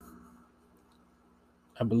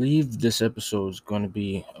I believe this episode is going to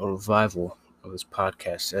be a revival of this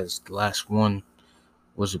podcast, as the last one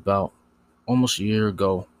was about almost a year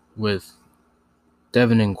ago with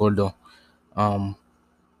Devin and Gordo. Um,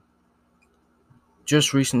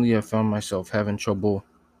 just recently, I found myself having trouble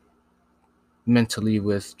mentally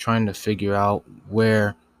with trying to figure out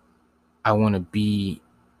where I want to be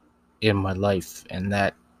in my life, and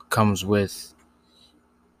that comes with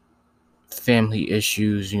family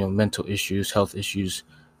issues, mental issues, health issues.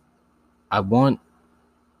 I want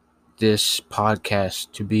this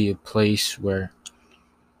podcast to be a place where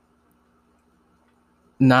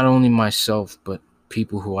not only myself but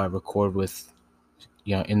people who I record with,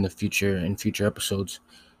 in the future, in future episodes,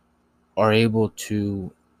 are able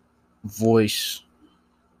to voice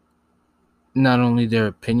not only their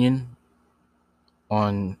opinion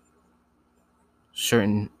on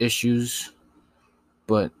certain issues,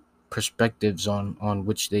 but perspectives on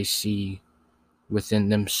which they see within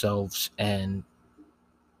themselves and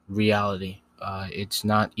reality. It's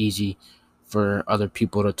not easy for other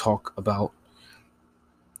people to talk about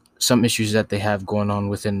some issues that they have going on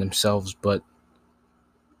within themselves, but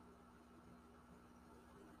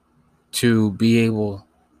to be able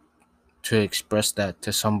to express that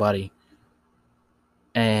to somebody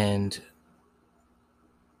and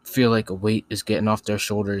feel like a weight is getting off their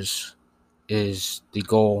shoulders is the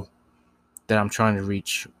goal that I'm trying to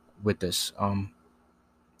reach with this.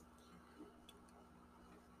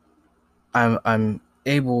 I'm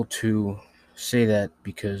able to say that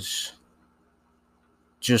because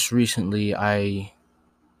just recently I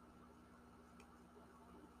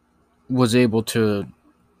was able to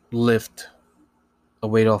lift a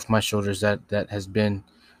weight off my shoulders that has been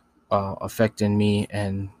affecting me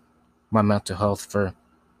and my mental health for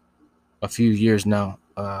a few years now.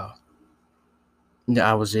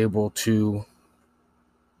 I was able to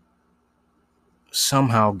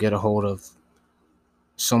somehow get a hold of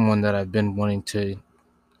someone that I've been wanting to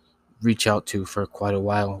reach out to for quite a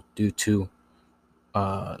while due to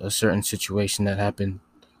a certain situation that happened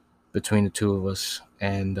between the two of us.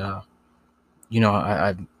 And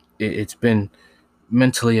it's been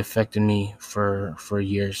mentally affecting me for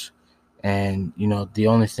years. And the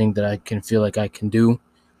only thing that I can feel like I can do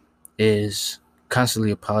is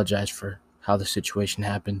constantly apologize for how the situation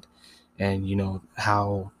happened, and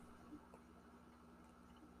how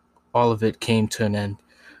all of it came to an end.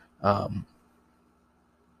 Um,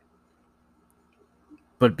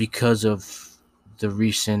 but because of the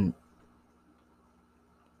recent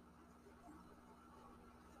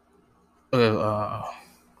uh,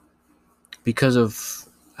 because of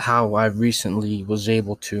how I recently was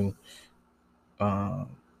able to uh,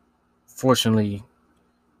 fortunately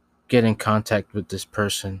get in contact with this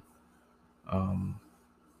person, um,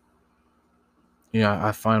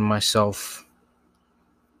 I find myself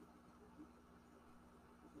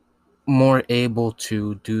more able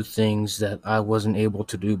to do things that I wasn't able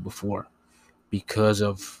to do before because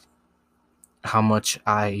of how much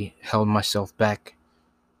I held myself back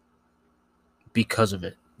because of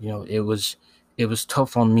it. It was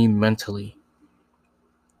tough on me mentally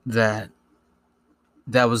that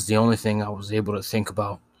was the only thing I was able to think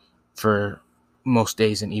about for most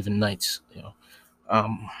days and even nights.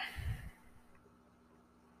 Um,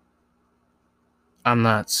 I'm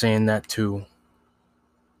not saying that to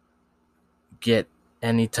get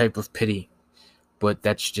any type of pity, but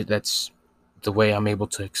that's the way I'm able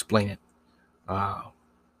to explain it. Uh,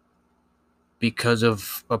 because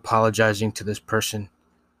of apologizing to this person,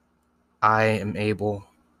 I am able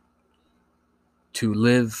to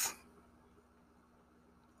live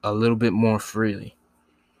a little bit more freely,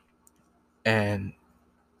 and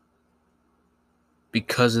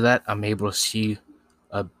because of that, I'm able to see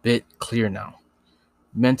a bit clear now.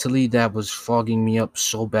 Mentally, that was fogging me up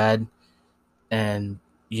so bad, and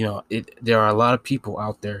there are a lot of people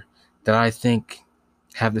out there that I think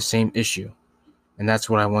have the same issue, and that's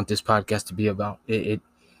what I want this podcast to be about.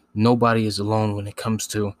 Nobody is alone when it comes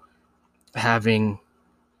to having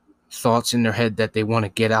thoughts in their head that they want to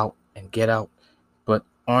get out, but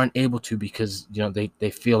aren't able to because they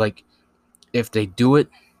feel like if they do it,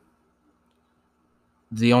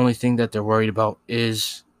 the only thing that they're worried about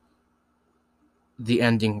is the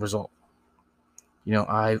ending result.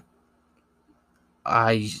 I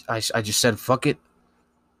just said fuck it.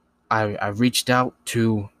 I reached out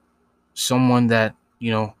to someone that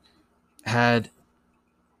had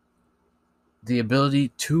the ability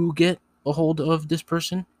to get a hold of this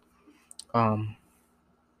person, um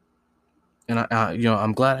and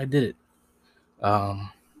I'm glad I did it.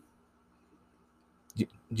 um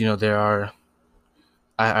there are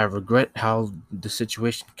I regret how the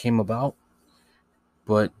situation came about,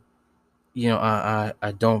 But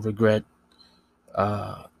I don't regret.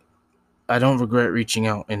 Uh, I don't regret reaching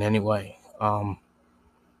out in any way. I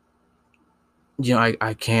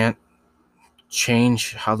can't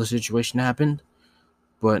change how the situation happened,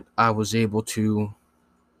 but I was able to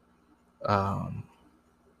um,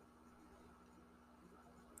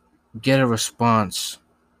 get a response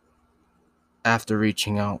after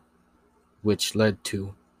reaching out, which led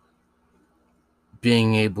to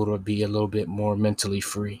being able to be a little bit more mentally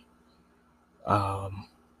free. Um,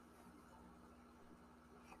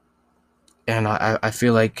 and I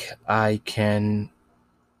feel like I can,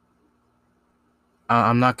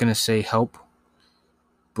 I'm not going to say help,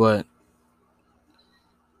 but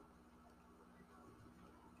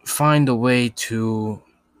find a way to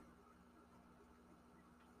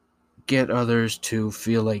get others to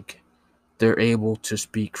feel like they're able to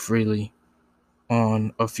speak freely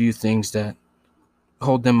on a few things that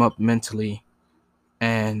hold them up mentally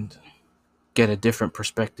and get a different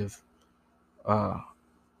perspective uh,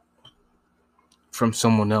 from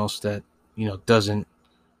someone else that doesn't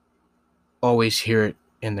always hear it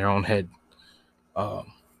in their own head.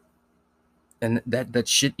 Um, and that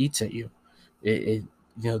shit eats at you. It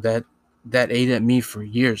that ate at me for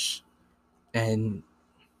years, and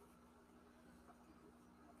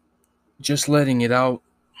just letting it out,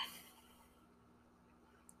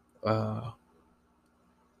 uh,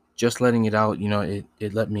 just letting it out.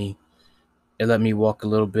 It let me walk a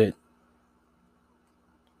little bit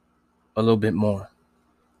more.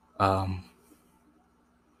 Um,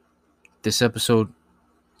 this episode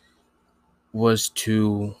was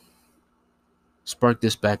to spark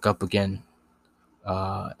this back up again,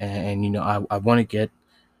 and I want to get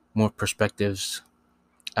more perspectives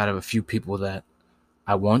out of a few people that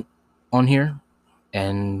I want on here,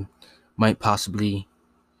 and might possibly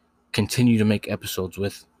continue to make episodes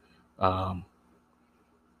with. Um,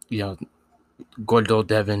 Gordo,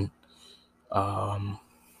 Devin, um,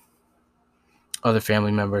 other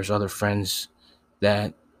family members, other friends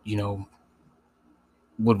that you know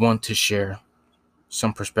would want to share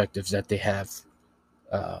some perspectives that they have,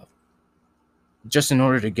 uh, just in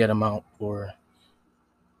order to get them out or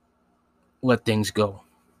let things go.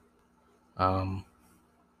 Um,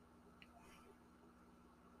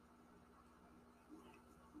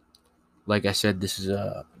 like I said, this is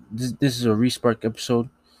a respark episode.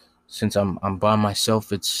 Since I'm by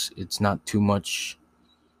myself, it's not too much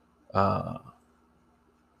uh,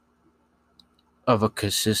 of a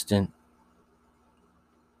consistent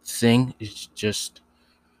thing. It's just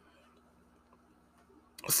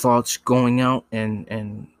thoughts going out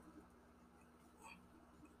and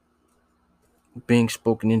being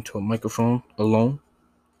spoken into a microphone alone.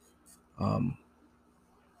 Um,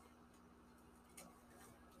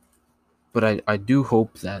 but I do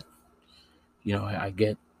hope that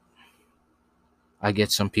I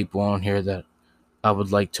get some people on here that I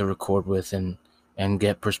would like to record with and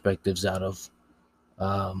get perspectives out of.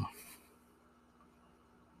 Um,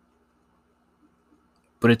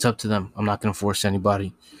 but it's up to them. I'm not going to force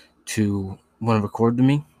anybody to want to record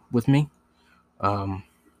with me. Um,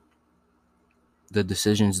 the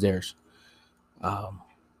decision's theirs. Um,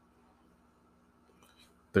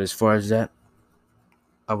 but as far as that,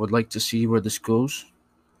 I would like to see where this goes.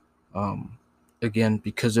 Um, Again,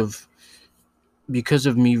 because of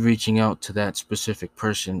me reaching out to that specific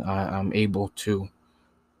person, I'm able to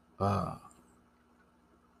uh,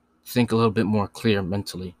 think a little bit more clear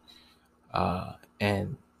mentally,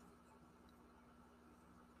 and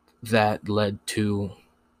that led to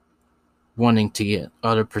wanting to get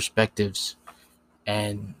other perspectives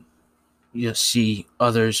and see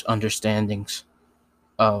others' understandings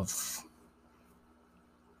of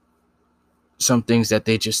some things that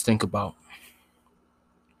they just think about.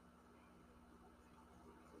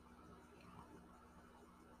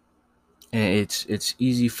 And it's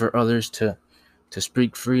easy for others to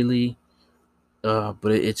speak freely, but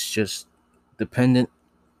it's just dependent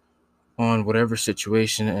on whatever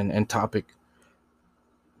situation and topic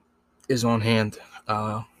is on hand.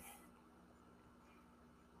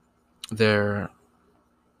 There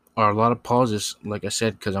are a lot of pauses, like I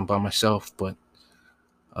said, because I'm by myself. But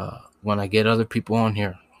when I get other people on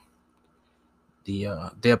here, the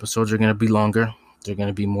episodes are going to be longer. They're going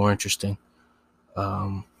to be more interesting.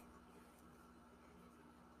 Um,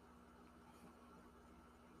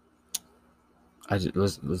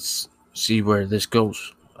 let's see where this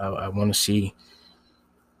goes. I want to see.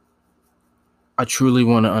 I truly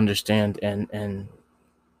want to understand and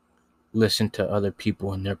listen to other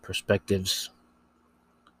people and their perspectives.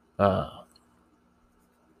 Uh,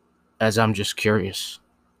 as I'm just curious.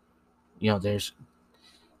 There's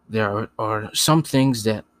there are some things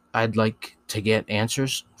that I'd like to get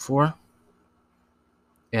answers for,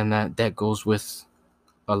 and that goes with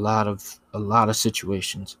a lot of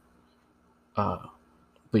situations. But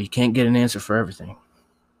you can't get an answer for everything.